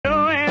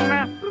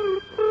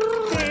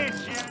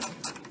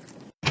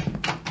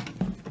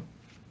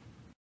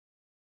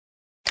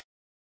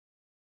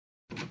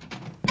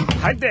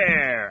Hi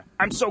there!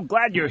 I'm so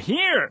glad you're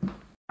here!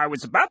 I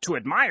was about to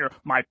admire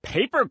my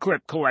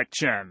paperclip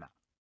collection.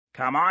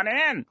 Come on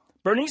in.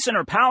 Bernice and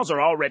her pals are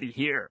already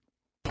here.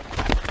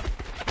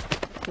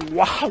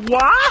 What?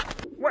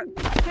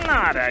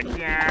 Not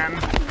again.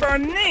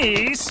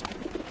 Bernice!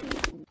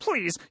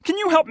 Please, can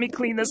you help me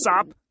clean this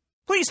up?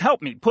 Please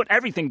help me put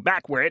everything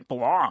back where it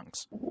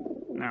belongs.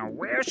 Now,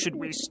 where should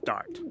we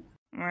start?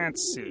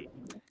 Let's see.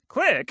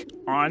 Click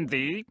on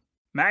the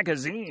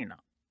magazine.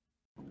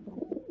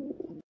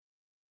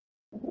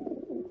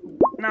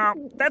 No,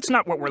 that's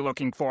not what we're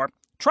looking for.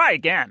 Try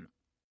again.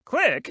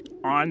 Click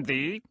on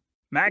the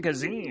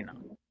magazine.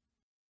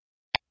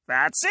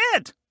 That's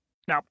it!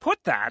 Now put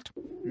that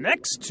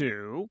next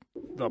to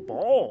the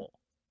bowl.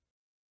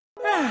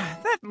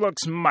 That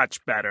looks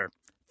much better.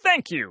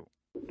 Thank you.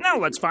 Now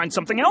let's find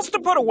something else to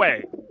put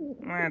away.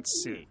 Let's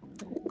see.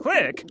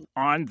 Click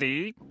on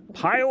the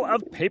pile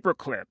of paper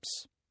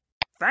clips.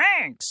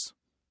 Thanks!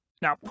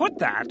 Now put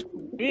that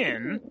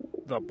in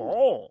the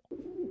bowl.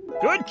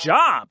 Good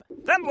job!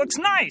 That looks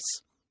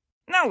nice!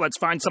 Now let's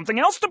find something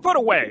else to put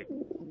away.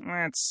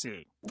 Let's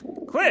see.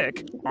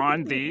 Click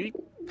on the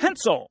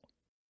pencil.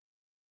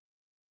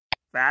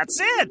 That's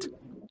it!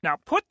 Now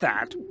put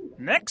that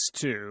next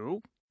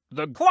to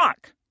the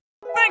clock.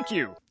 Thank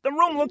you! The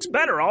room looks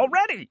better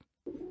already!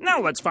 Now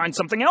let's find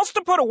something else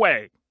to put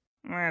away.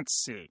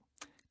 Let's see.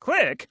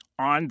 Click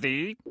on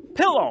the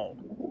pillow.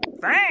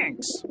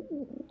 Thanks!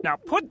 Now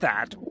put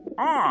that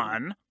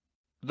on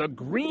the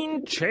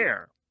green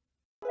chair.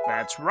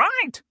 That's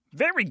right!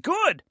 Very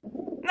good!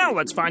 Now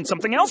let's find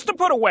something else to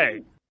put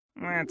away.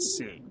 Let's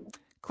see.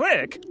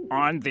 Click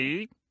on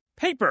the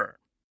paper.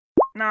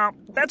 No,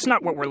 that's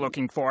not what we're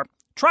looking for.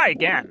 Try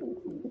again.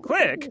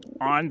 Click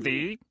on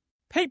the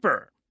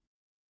paper.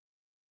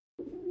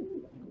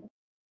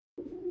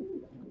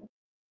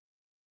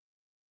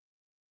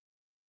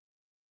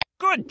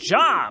 Good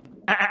job!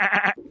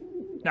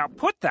 Now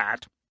put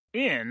that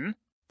in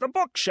the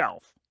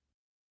bookshelf.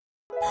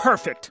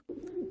 Perfect!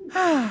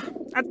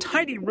 A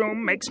tidy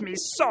room makes me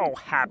so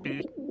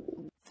happy.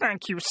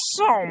 Thank you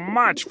so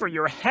much for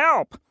your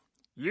help.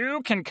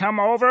 You can come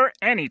over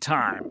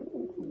anytime.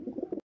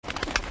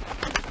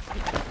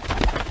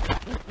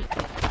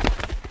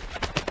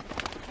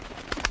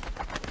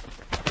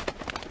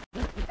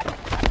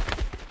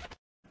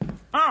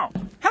 Oh,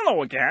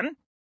 hello again.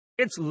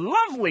 It's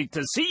lovely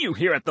to see you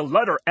here at the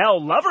letter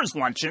L Lovers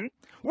Luncheon.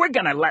 We're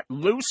gonna let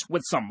loose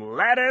with some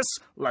lettuce,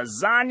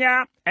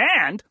 lasagna,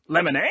 and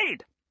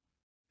lemonade.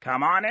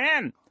 Come on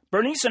in.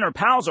 Bernice and her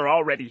pals are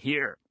already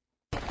here.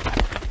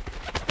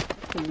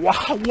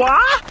 What?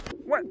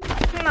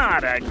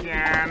 Not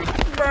again.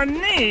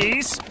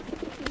 Bernice!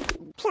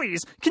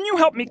 Please, can you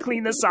help me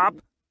clean this up?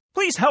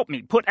 Please help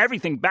me put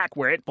everything back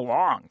where it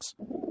belongs.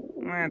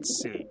 Let's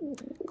see.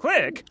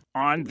 Click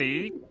on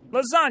the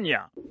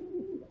lasagna.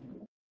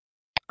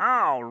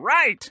 All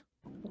right.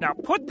 Now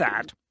put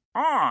that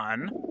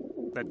on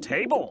the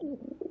table.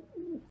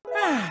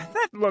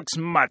 That looks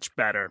much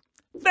better.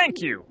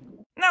 Thank you.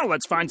 Now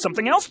let's find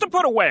something else to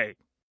put away.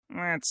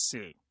 Let's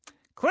see.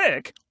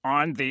 Click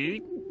on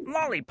the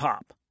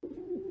lollipop.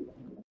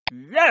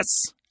 Yes!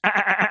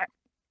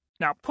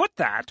 Now put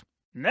that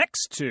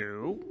next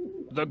to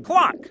the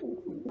clock.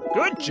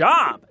 Good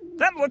job!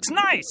 That looks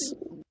nice!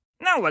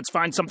 Now let's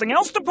find something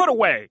else to put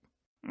away.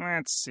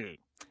 Let's see.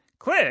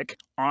 Click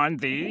on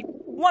the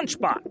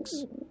lunchbox.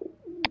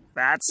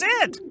 That's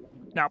it!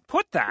 Now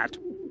put that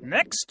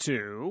next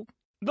to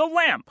the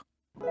lamp.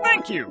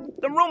 Thank you!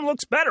 The room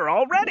looks better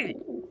already.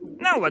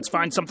 Now let's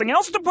find something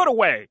else to put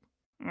away.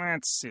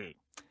 Let's see.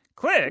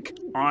 Click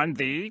on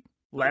the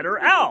letter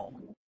L.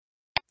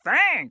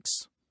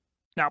 Thanks!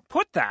 Now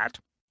put that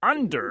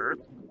under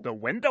the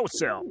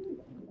windowsill.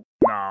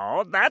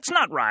 No, that's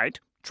not right.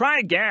 Try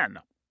again.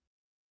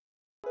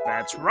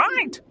 That's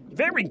right!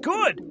 Very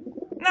good!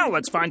 Now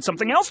let's find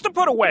something else to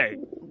put away.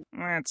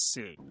 Let's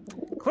see.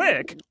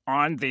 Click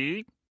on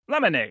the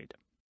lemonade.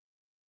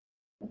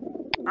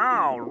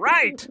 All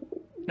right!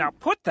 Now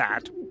put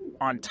that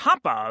on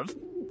top of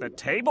the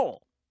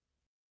table.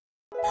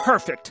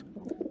 Perfect!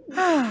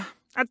 A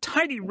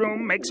tidy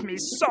room makes me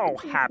so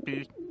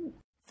happy.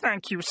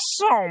 Thank you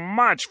so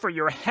much for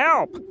your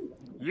help.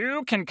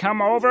 You can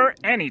come over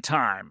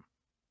anytime.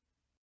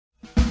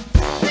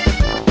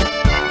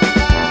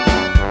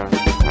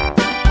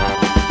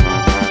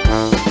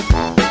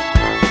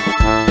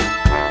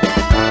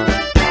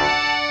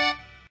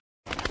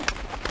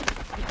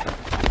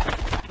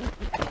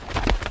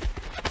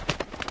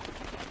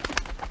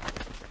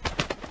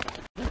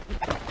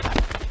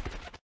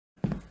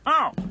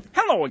 Oh,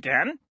 hello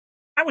again.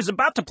 I was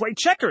about to play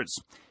checkers.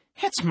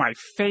 It's my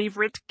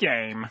favorite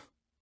game.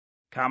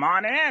 Come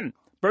on in.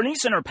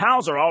 Bernice and her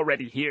pals are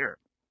already here.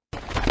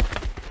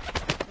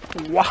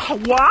 What?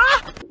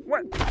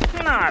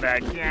 Not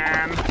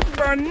again.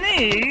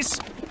 Bernice!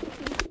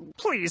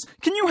 Please,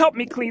 can you help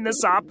me clean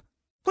this up?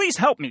 Please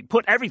help me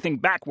put everything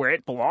back where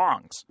it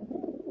belongs.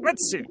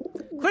 Let's see.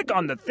 Click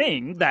on the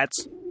thing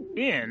that's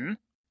in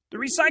the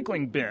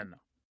recycling bin.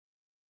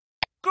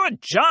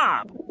 Good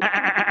job!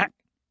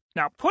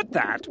 Now put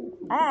that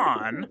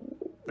on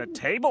the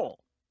table.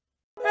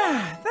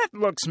 That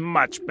looks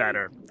much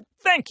better.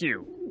 Thank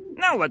you.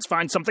 Now let's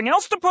find something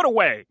else to put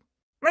away.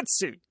 Let's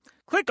see.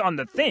 Click on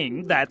the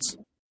thing that's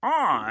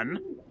on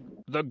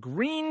the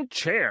green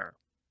chair.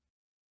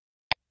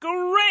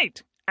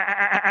 Great!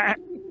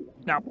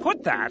 Now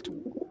put that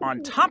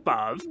on top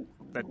of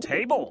the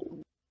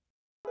table.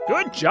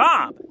 Good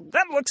job!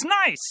 That looks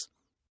nice.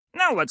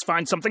 Now let's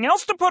find something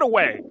else to put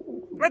away.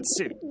 Let's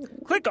see.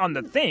 Click on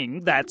the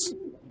thing that's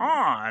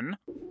on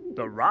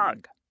the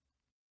rug.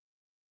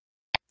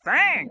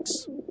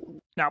 Thanks!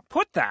 Now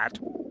put that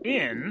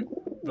in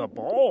the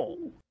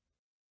bowl.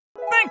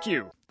 Thank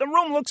you! The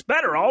room looks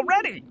better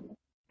already.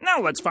 Now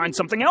let's find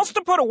something else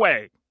to put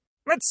away.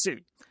 Let's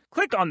see.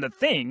 Click on the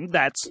thing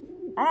that's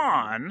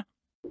on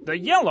the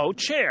yellow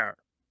chair.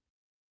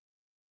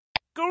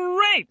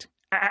 Great!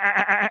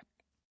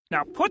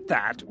 Now put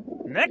that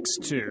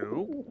next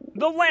to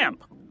the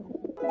lamp.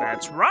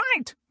 That's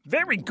right!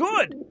 Very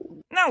good!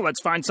 Now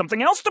let's find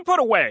something else to put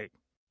away.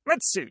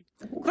 Let's see.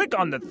 Click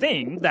on the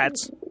thing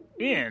that's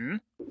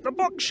in the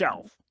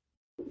bookshelf.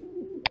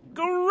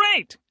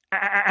 Great!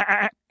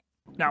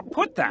 Now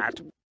put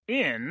that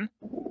in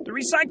the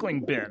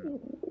recycling bin.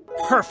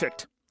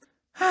 Perfect!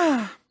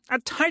 A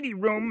tidy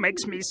room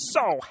makes me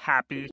so happy.